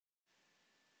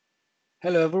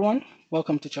Hello everyone,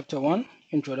 welcome to Chapter 1,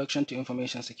 Introduction to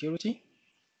Information Security.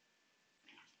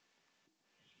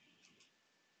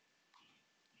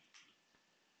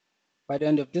 By the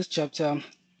end of this chapter,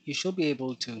 you should be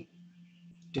able to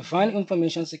define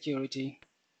information security,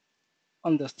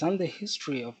 understand the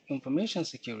history of information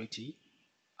security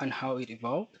and how it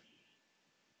evolved,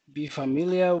 be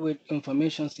familiar with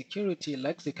information security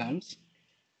lexicons,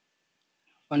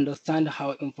 understand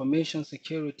how information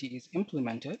security is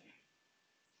implemented,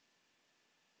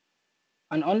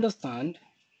 and understand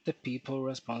the people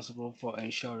responsible for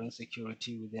ensuring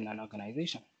security within an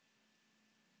organization.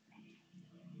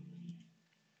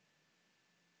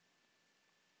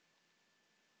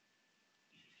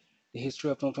 The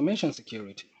history of information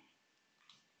security.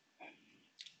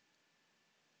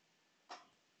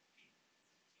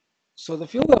 So the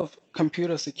field of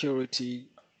computer security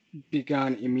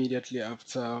began immediately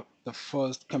after the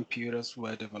first computers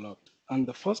were developed. And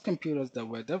the first computers that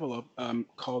were developed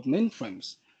called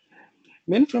mainframes.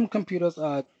 Mainframe computers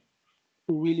are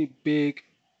really big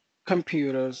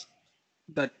computers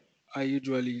that are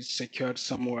usually secured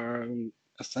somewhere in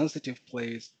a sensitive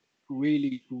place,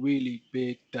 really, really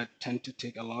big that tend to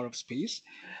take a lot of space.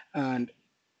 And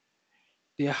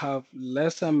they have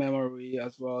lesser memory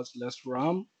as well as less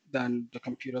RAM than the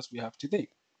computers we have today.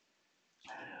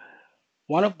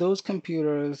 One of those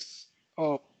computers,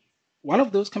 or one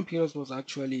of those computers was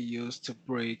actually used to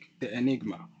break the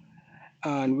Enigma.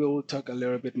 And we will talk a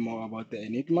little bit more about the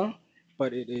Enigma,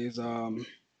 but it is the,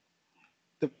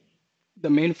 the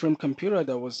mainframe computer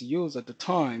that was used at the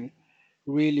time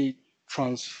really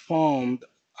transformed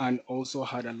and also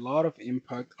had a lot of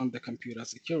impact on the computer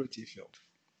security field.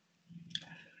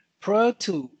 Prior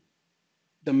to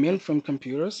the mainframe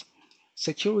computers,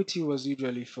 security was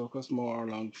usually focused more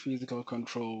around physical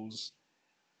controls.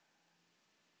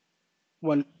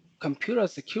 When computer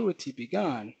security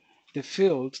began, the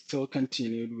field still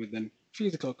continued within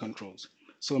physical controls.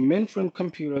 So mainframe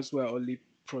computers were only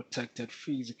protected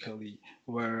physically,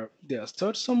 where they are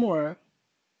stored somewhere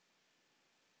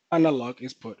and a lock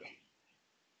is put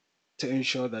to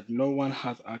ensure that no one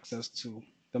has access to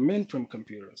the mainframe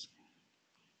computers.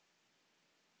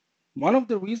 One of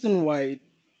the reasons why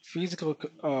physical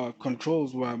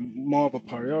controls were more of a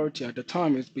priority at the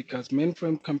time is because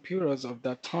mainframe computers of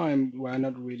that time were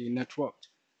not really networked.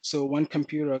 So one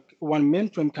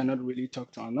mainframe cannot really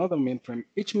talk to another mainframe.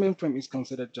 Each mainframe is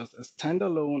considered just a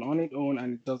standalone on its own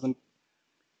and it doesn't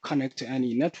connect to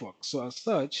any network. So as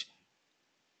such,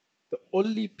 the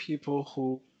only people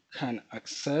who can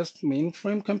access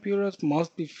mainframe computers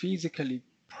must be physically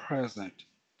present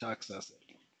to access it.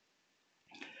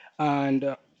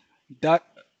 And that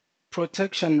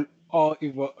protection all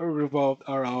revolved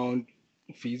around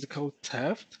physical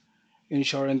theft,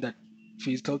 ensuring that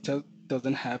physical theft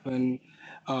doesn't happen.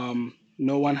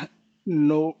 No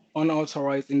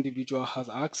unauthorized individual has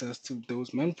access to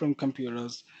those mainframe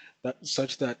computers, that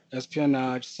such that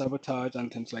espionage, sabotage,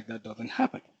 and things like that doesn't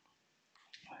happen.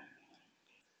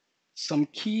 Some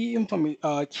key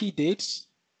dates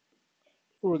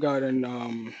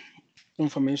regarding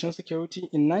information security.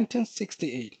 In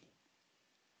 1968,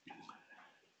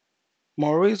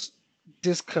 Maurice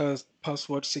discussed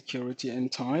password security in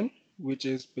time, which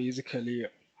is basically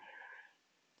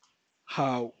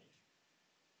how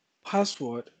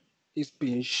password is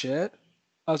being shared,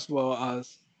 as well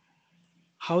as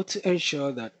how to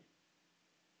ensure that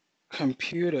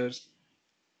computers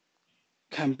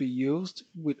can be used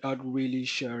without really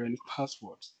sharing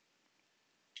passwords.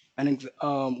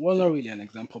 Well, not really an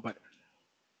example, but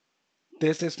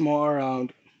this is more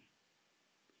around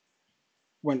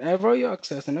whenever you're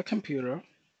accessing a computer,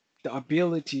 the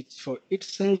ability for each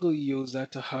single user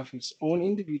to have its own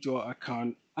individual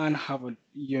account and have a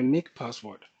unique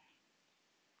password.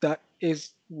 That is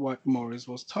what Morris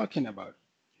was talking about.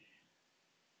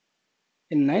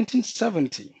 In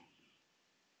 1970,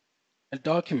 a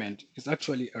document is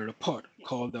actually a report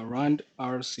called the RAND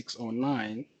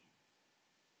R609,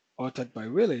 authored by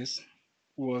Willis,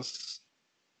 was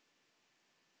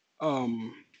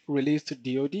released to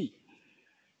DoD.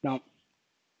 Now,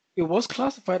 it was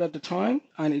classified at the time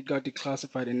and it got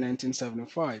declassified in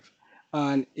 1975.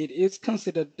 And it is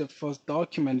considered the first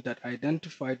document that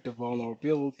identified the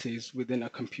vulnerabilities within a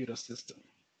computer system.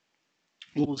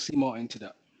 We will see more into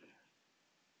that.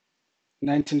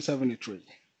 1973.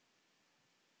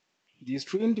 These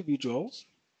three individuals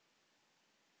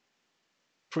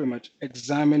pretty much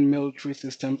examined military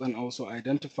systems and also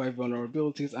identified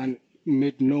vulnerabilities and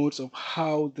made notes of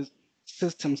how the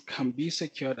systems can be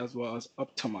secured as well as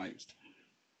optimized.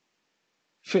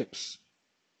 FIPS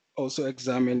also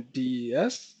examined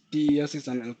DES DES is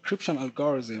an encryption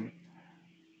algorithm.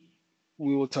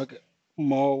 We will talk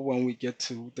more when we get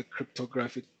to the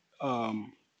cryptographic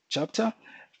um, chapter,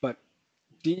 but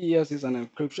DES is an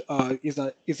encryption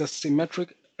is a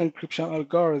symmetric encryption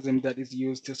algorithm that is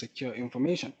used to secure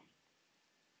information.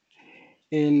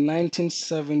 In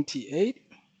 1978,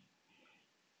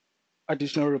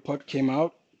 additional report came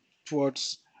out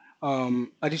towards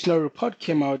additional report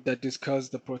came out that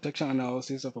discussed the protection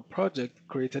analysis of a project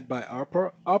created by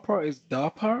ARPA. ARPA is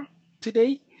DARPA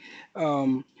today,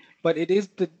 um, but it is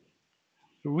the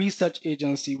research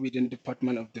agency within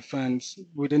Department of Defense,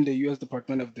 within the U.S.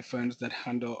 Department of Defense that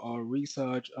handle our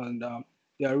research, and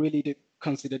they are really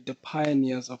considered the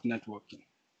pioneers of networking.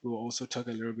 We'll also talk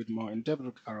a little bit more in depth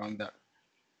around that.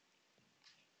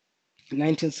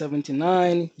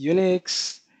 1979,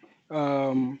 Unix,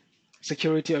 um,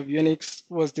 security of Unix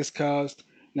was discussed.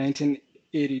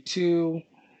 1982,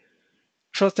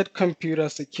 trusted computer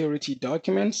security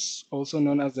documents, also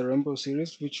known as the Rainbow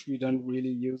series, which we don't really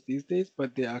use these days,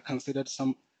 but they are considered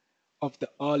some of the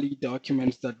early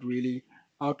documents that really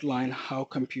outline how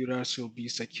computers should be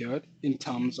secured in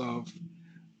terms of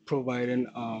providing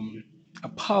a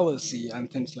policy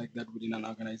and things like that within an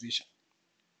organization.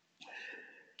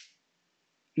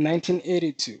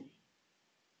 1982,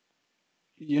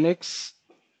 Unix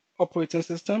operating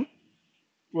system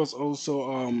was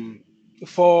also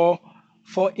four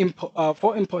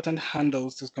important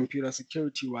handles to computer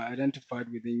security were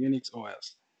identified within Unix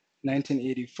OS.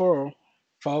 1984,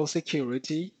 file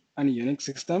security and Unix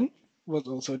system was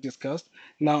also discussed.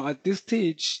 Now, at this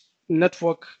stage,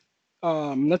 networking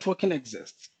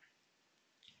exists.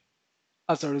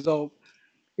 As a result,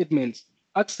 it means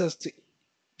access to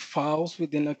files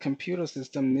within a computer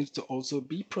system needs to also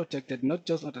be protected, not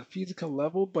just at a physical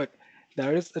level, but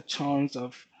there is a chance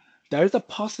of, there is a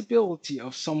possibility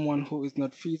of someone who is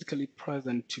not physically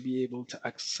present to be able to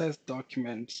access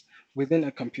documents within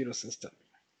a computer system.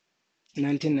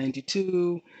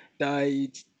 1992,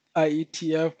 the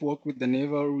IETF worked with the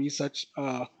Naval Research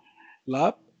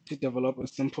Lab to develop a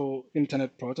simple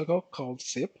internet protocol called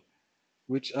SIP,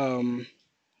 which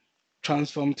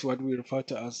transformed to what we refer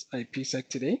to as IPsec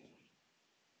today.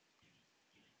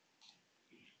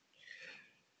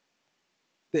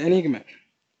 The Enigma.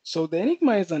 So the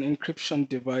Enigma is an encryption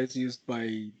device used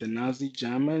by the Nazi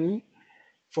Germany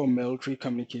for military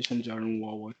communication during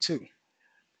World War II.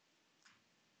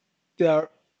 There are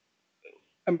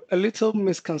a little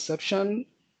misconception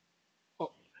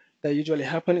that usually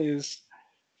happen is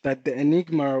that the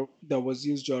Enigma that was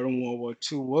used during World War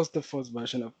II was the first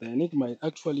version of the Enigma. It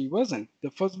actually wasn't. The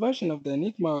first version of the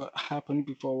Enigma happened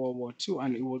before World War II,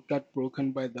 and it got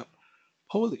broken by the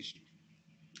Polish.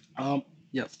 Um,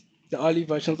 yes, the early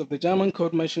versions of the German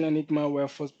code machine Enigma were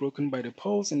first broken by the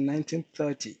Poles in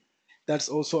 1930. That's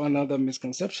also another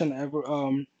misconception.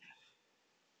 Alan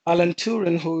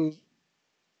Turing,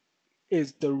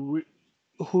 is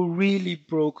who really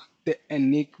broke the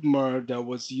Enigma that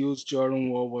was used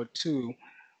during World War II,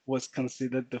 was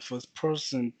considered the first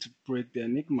person to break the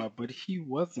Enigma, but he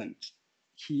wasn't.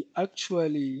 He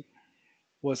actually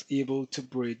was able to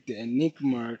break the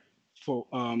Enigma for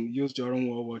used during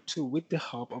World War II with the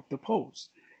help of the Poles.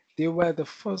 They were the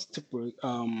first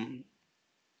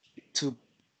to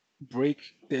break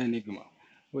the Enigma,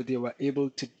 where they were able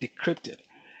to decrypt it.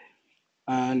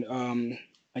 And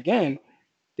again,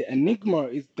 the Enigma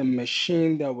is the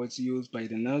machine that was used by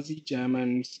the Nazi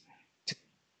Germans to,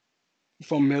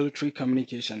 for military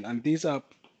communication, and these are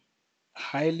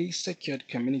highly secured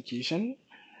communication.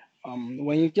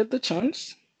 When you get the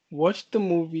chance, watch the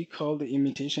movie called The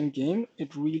Imitation Game.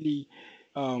 It really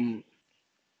um,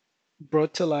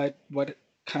 brought to light what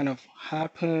kind of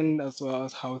happened as well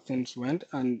as how things went,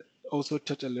 and also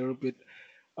touch a little bit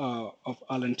of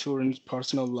Alan Turing's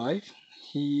personal life.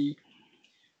 He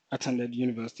attended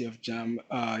University of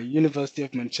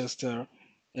Manchester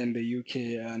in the UK,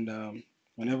 and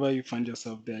whenever you find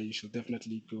yourself there, you should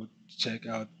definitely go check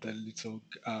out the little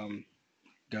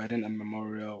garden and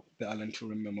memorial. The Alan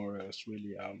Turing Memorial is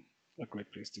really a great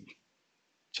place to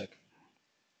check.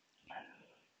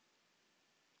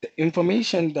 The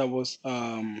information that was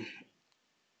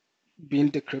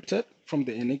being decrypted from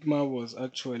the Enigma was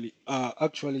actually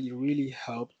really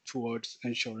helped towards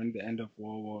ensuring the end of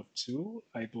World War II.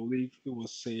 I believe it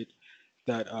was said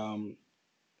that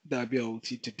the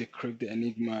ability to decrypt the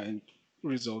Enigma and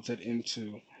resulted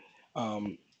into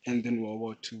ending World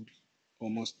War II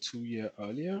almost 2 years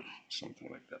earlier, something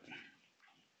like that.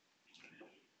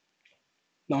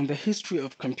 Now, the history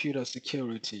of computer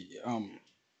security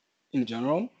in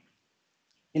general,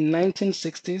 in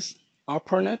 1960s,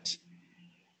 ARPANET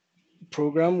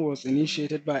program was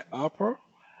initiated by ARPA.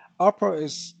 ARPA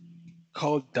is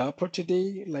called DARPA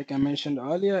today. Like I mentioned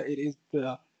earlier, it is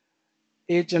the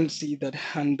agency that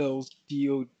handles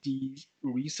DoD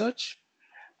research.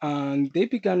 And they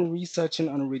began researching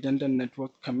on redundant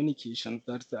network communications.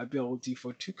 That's the ability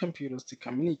for two computers to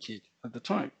communicate at the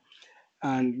time.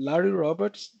 And Larry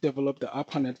Roberts developed the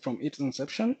ARPANET from its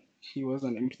inception. He was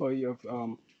an employee of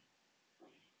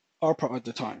ARPA at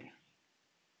the time.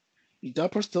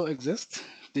 DARPA still exists.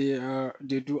 They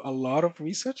do a lot of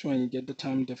research. When you get the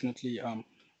time, definitely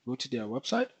go to their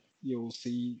website. You'll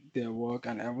see their work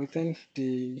and everything.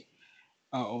 They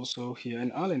are also here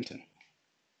in Arlington.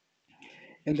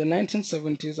 In the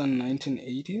 1970s and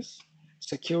 1980s,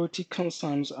 security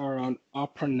concerns around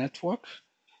ARPA network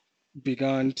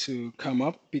began to come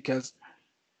up because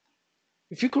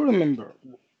if you could remember,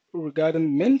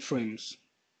 regarding mainframes,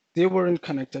 they weren't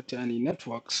connected to any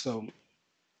network, so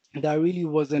there really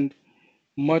wasn't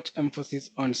much emphasis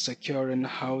on securing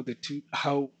how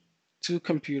two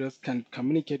computers can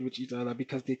communicate with each other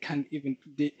because they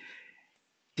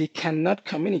cannot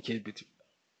communicate with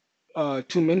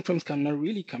two mainframes cannot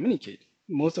really communicate.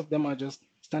 Most of them are just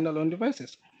standalone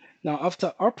devices. Now,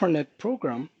 after ARPANET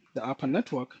program, the ARPA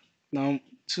network, now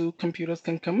two computers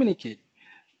can communicate.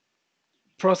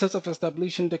 Process of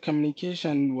establishing the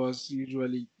communication was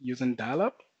usually using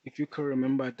dial-up. If you could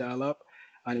remember dial-up,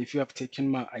 and if you have taken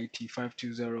my IT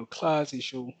 520 class, you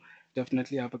should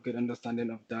definitely have a good understanding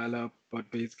of dial-up, but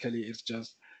basically it's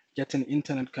just getting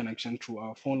internet connection through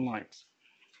our phone lines.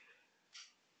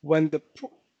 When the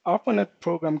ARPANET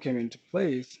program came into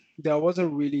place, there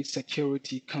wasn't really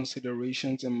security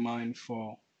considerations in mind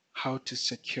for how to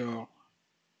secure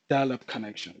dial-up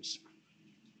connections.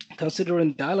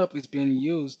 Considering dial-up is being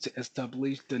used to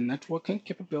establish the networking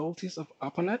capabilities of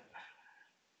ARPANET,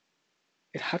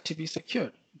 it had to be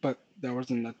secured, but there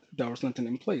was nothing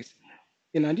in place.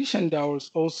 In addition, there was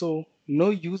also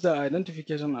no user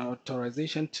identification or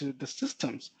authorization to the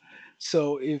systems.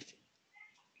 So if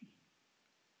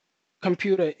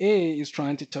computer A is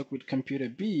trying to talk with computer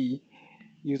B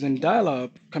using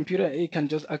dial-up, computer A can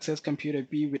just access computer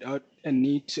B without a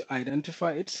need to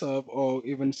identify itself or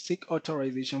even seek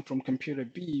authorization from computer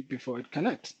B before it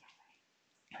connects.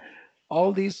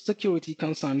 All these security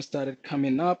concerns started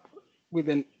coming up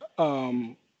within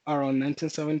around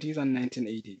 1970s and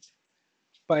 1980s.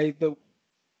 By the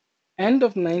end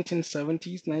of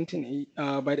 1970s,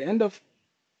 by the end of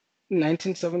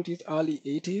 1970s, early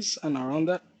 80s, and around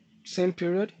that same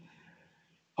period,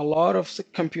 a lot of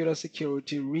computer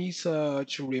security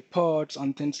research, reports,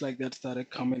 and things like that started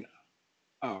coming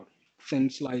out.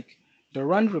 Things like the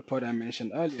RAND report I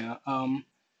mentioned earlier.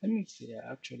 Let me see,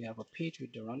 I actually have a page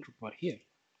with the RAND report here.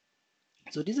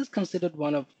 So this is considered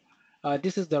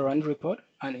this is the RAND report,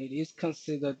 and it is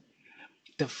considered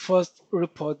the first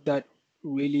report that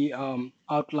really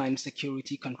outlines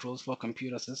security controls for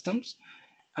computer systems.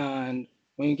 And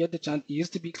when you get the chance, it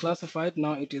used to be classified,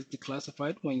 now it is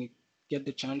declassified. When you get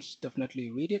the chance, definitely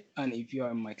read it. And if you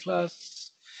are in my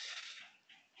class,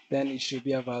 then it should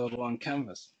be available on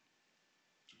Canvas.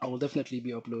 I will definitely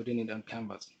be uploading it on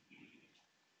Canvas.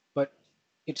 But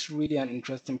it's really an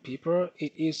interesting paper.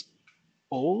 It is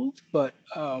old, but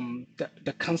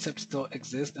the concept still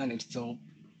exists and it's still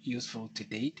useful to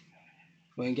date.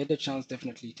 When you get the chance,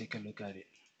 definitely take a look at it.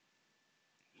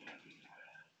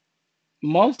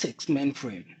 Multics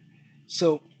mainframe.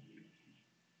 So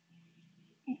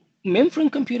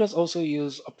mainframe computers also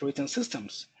use operating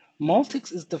systems.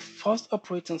 Multics is the first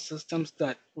operating systems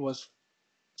that was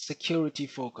security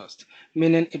focused,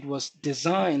 meaning it was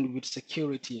designed with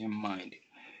security in mind.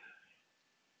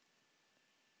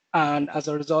 And as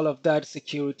a result of that,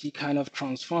 security kind of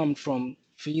transformed from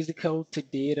physical to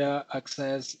data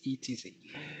access, etc.,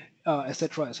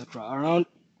 etc., etc. Around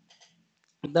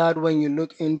that, when you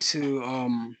look into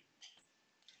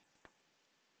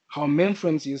how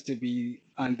mainframes used to be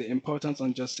and the importance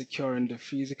on just securing the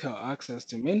physical access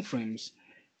to mainframes,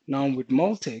 now with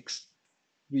Multics,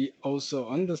 we also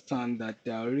understand that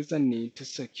there is a need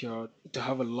to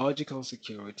have a logical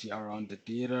security around the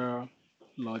data,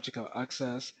 logical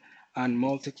access, and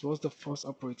Multics was the first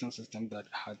operating system that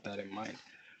had that in mind.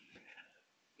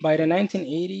 By the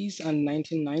 1980s and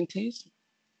 1990s,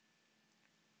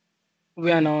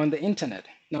 we are now on the internet.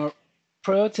 Now,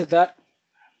 prior to that,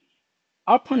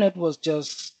 ARPANET was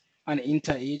just an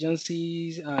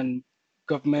interagencies and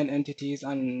government entities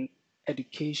and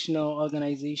educational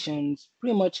organizations,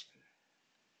 pretty much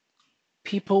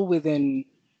people within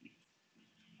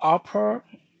ARPA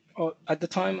at the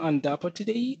time and DAPA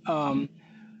today,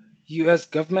 US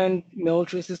government,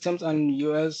 military systems, and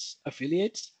US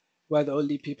affiliates were the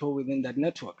only people within that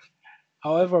network.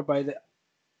 However, by the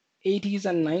 80s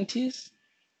and 90s,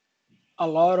 a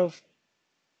lot of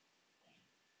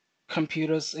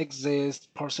computers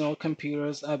exist. Personal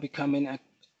computers are becoming a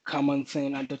common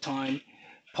thing at the time.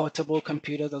 Portable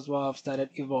computers as well have started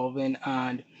evolving,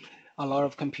 and a lot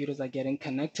of computers are getting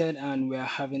connected, and we're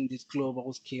having this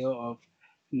global scale of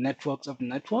networks,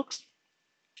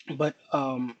 but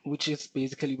which is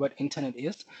basically what internet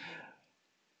is.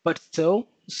 But still,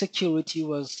 security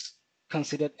was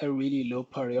considered a really low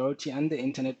priority, and the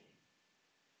internet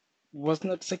was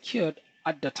not secured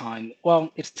at the time.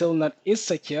 Well, it still not is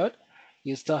secured.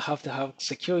 You still have to have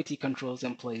security controls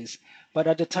in place. But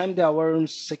at the time, there weren't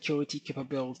security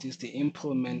capabilities to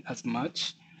implement as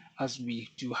much as we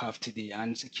do have today,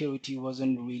 and security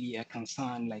wasn't really a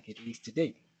concern like it is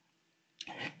today.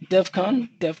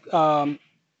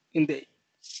 In the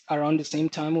around the same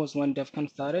time was when DEFCON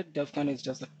started. DEFCON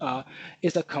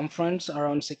is a conference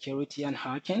around security and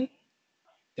hacking.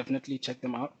 Definitely check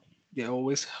them out. They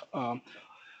always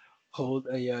hold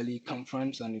a yearly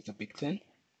conference, and it's a big thing.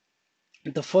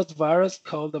 The first virus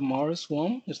called the Morris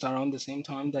worm is around the same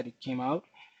time that it came out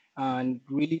and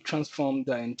really transformed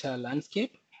the entire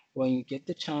landscape. When you get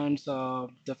the chance,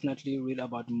 definitely read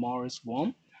about Morris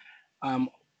worm. Um,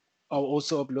 I'll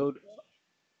also upload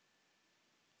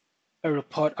a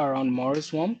report around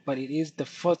Morris worm, but it is the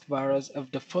first virus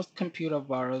of the first computer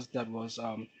virus that was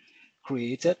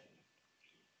created.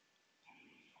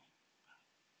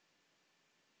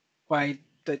 By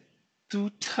the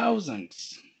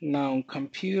 2000s, now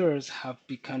computers have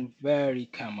become very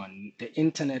common. The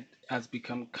internet has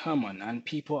become common, and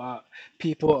people,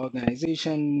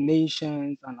 organization,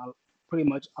 nations, and pretty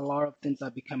much a lot of things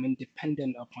are becoming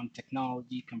dependent upon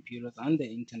technology, computers, and the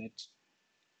internet.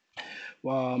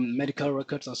 Medical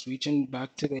records are switching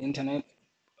back to the internet.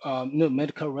 No,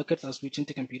 medical records are switching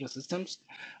to computer systems.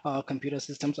 Computer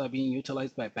systems are being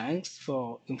utilized by banks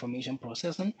for information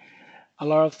processing. A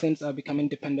lot of things are becoming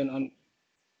dependent on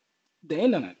the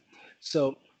internet.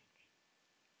 So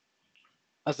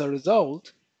as a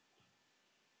result,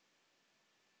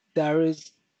 there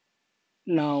is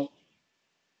now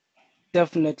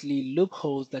definitely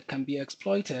loopholes that can be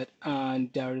exploited,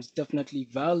 and there is definitely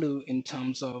value in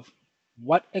terms of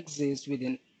what exists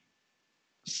within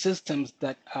systems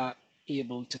that are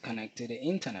able to connect to the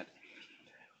internet.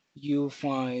 You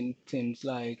find things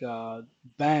like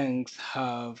banks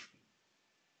have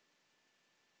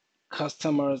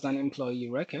customers and employee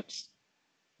records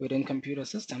within computer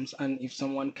systems, and if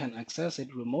someone can access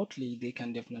it remotely, they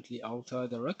can definitely alter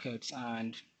the records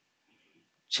and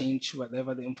change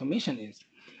whatever the information is.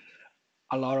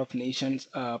 A lot of nations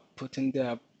are putting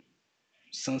their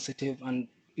sensitive and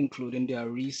including their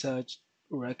research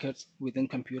records within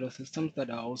computer systems that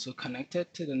are also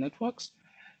connected to the networks.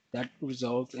 That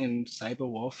results in cyber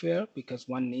warfare because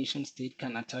one nation state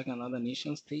can attack another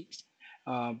nation state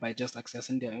by just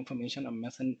accessing their information and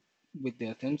messing with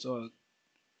their things or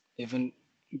even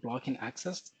blocking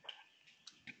access.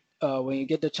 When you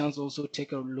get the chance, also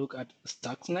take a look at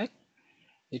Stuxnet.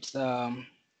 It's a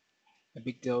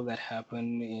big deal that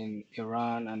happened in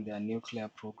Iran and their nuclear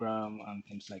program and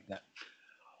things like that.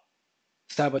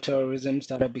 Cyber terrorism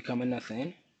started becoming a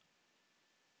thing.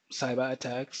 Cyber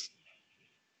attacks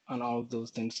and all of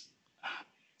those things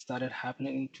started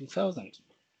happening in 2000,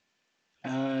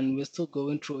 and we're still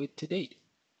going through it to date.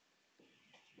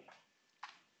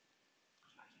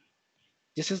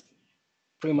 This is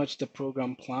pretty much the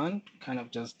program plan, kind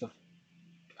of just the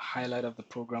highlight of the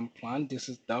program plan. This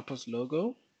is DARPA's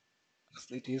logo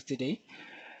as it is today.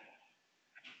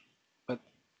 But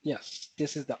yes,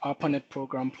 this is the ARPANET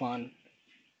program plan.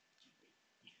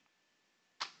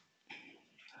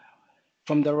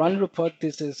 From the RUN report,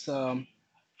 this is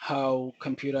how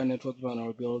computer network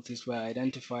vulnerabilities were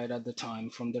identified at the time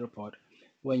from the report.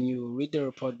 When you read the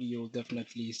report, you'll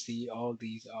definitely see all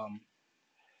these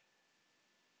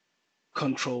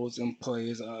controls in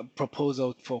place,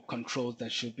 proposals for controls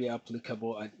that should be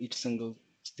applicable at each single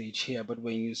stage here. But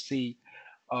when you see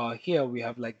here, we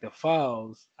have like the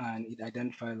files, and it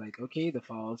identifies like, okay, the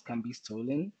files can be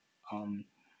stolen.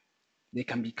 They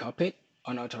can be copied.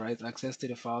 Unauthorized access to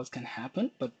the files can happen,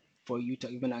 but for you to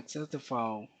even access the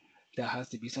file, there has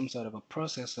to be some sort of a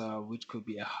processor, which could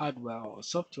be a hardware or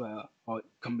software or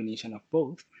combination of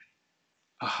both.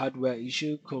 A hardware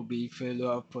issue could be failure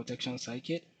of protection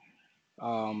circuit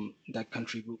that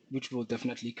contribute, which will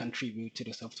definitely contribute to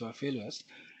the software failures.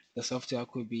 The software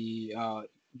could be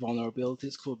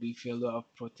vulnerabilities, could be failure of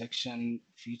protection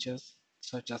features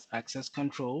such as access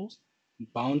controls,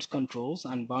 bound controls,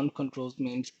 and bound controls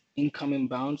means incoming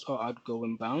bounds or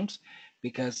outgoing bounds.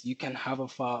 because you can have a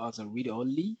file as a read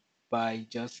only by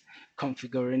just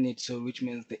configuring it, so which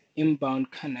means the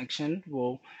inbound connection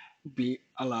will be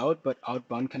allowed, but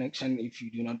outbound connection, if you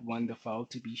do not want the file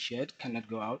to be shared, cannot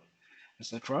go out,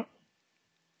 etc.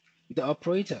 The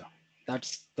operator,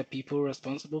 that's the people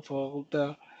responsible for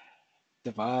the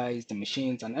device, the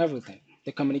machines, and everything.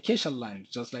 The communication line,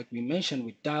 just like we mentioned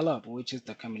with dial-up, which is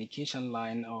the communication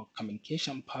line or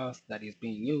communication path that is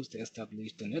being used to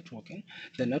establish the networking.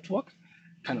 The network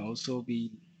can also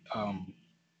be um,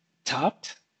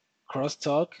 tapped.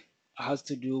 Crosstalk has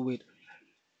to do with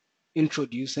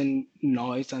introducing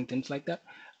noise and things like that.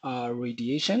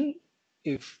 Radiation,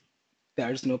 if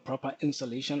there is no proper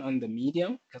installation on the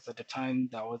medium, because at the time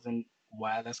there wasn't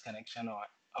wireless connection, or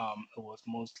it was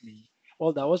mostly,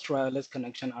 well, there was wireless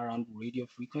connection around radio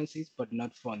frequencies, but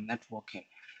not for networking.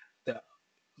 The,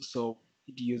 so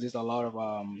it uses a lot of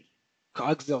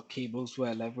coaxial cables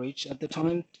were leveraged at the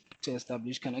time to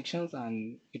establish connections,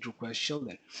 and it requires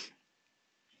shielding,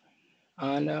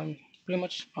 and pretty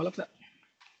much all of that.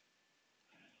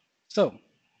 So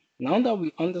now that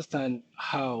we understand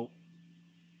how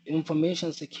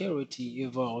information security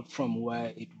evolved from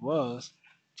where it was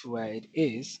to where it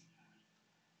is,